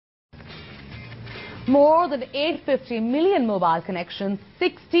More than 850 million mobile connections,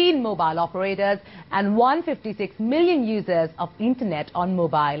 16 mobile operators and 156 million users of internet on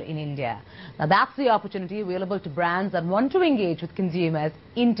mobile in India. Now that's the opportunity available to brands that want to engage with consumers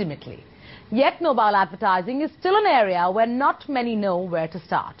intimately. Yet mobile advertising is still an area where not many know where to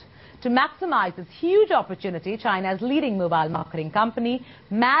start. To maximize this huge opportunity, China's leading mobile marketing company,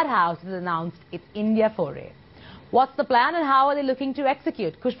 Madhouse, has announced its India foray. What's the plan and how are they looking to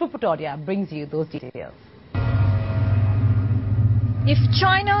execute? Khushbu Patodia brings you those details. If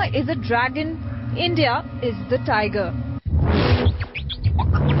China is a dragon, India is the tiger.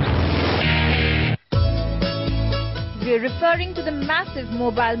 We're referring to the massive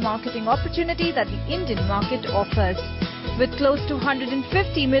mobile marketing opportunity that the Indian market offers. With close to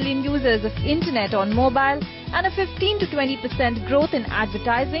 150 million users of internet on mobile and a 15 to 20% growth in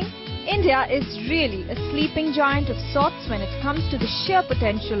advertising, India is really a sleeping giant of sorts when it comes to the sheer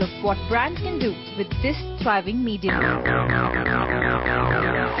potential of what brands can do with this thriving medium.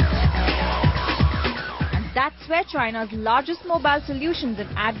 And that's where China's largest mobile solutions and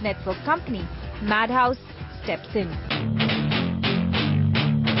ad network company, Madhouse, steps in.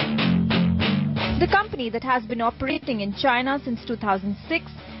 The company that has been operating in China since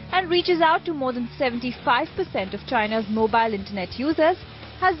 2006 and reaches out to more than 75% of China's mobile internet users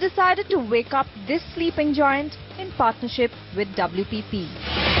has decided to wake up this sleeping giant in partnership with WPP.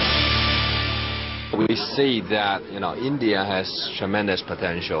 We see that India has tremendous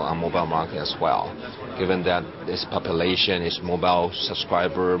potential on mobile market as well, given that its population is mobile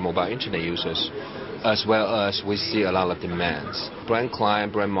subscriber, mobile internet users, as well as we see a lot of demands. Brand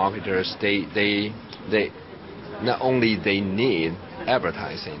client, brand marketers, they not only they need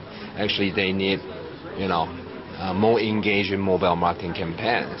advertising, actually they need more engaging mobile marketing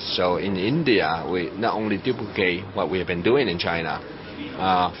campaigns. So in India, we not only duplicate what we have been doing in China,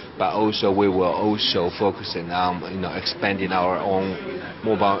 but also we will also focusing on expanding our own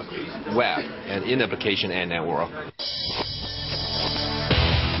mobile web and in-application ad network.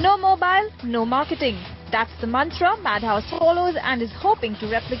 No mobile, no marketing. That's the mantra Madhouse follows and is hoping to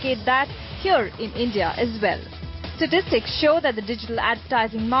replicate that here in India as well. Statistics show that the digital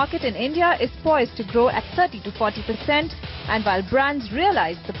advertising market in India is poised to grow at 30 to 40%, and while brands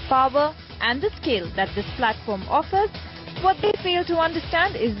realize the power and the scale that this platform offers, what they fail to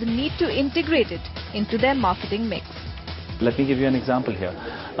understand is the need to integrate it into their marketing mix. Let me give you an example here.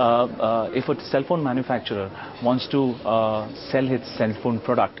 If a cell phone manufacturer wants to sell his cell phone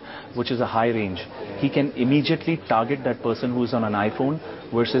product, which is a high range, he can immediately target that person who's on an iPhone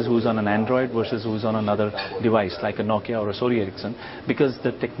versus who's on an Android versus who's on another device like a Nokia or a Sony Ericsson, because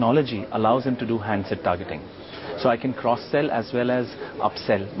the technology allows him to do handset targeting. So I can cross-sell as well as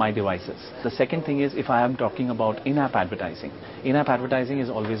upsell my devices. The second thing is, if I am talking about in-app advertising has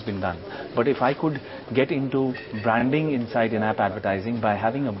always been done. But if I could get into branding inside in-app advertising by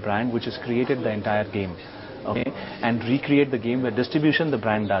having a brand which has created the entire game, okay, and recreate the game where distribution the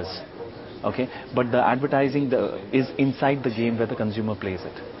brand does, okay, but the advertising is inside the game where the consumer plays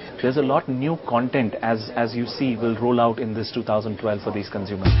it. There's a lot new content as you see will roll out in this 2012 for these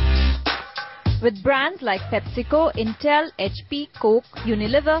consumers. With brands like PepsiCo, Intel, HP, Coke,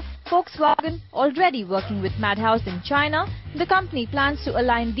 Unilever, Volkswagen already working with Madhouse in China, the company plans to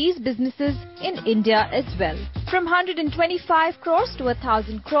align these businesses in India as well. From 125 crores to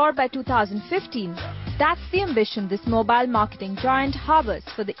 1,000 crore by 2015, that's the ambition this mobile marketing giant harbors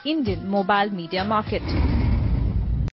for the Indian mobile media market.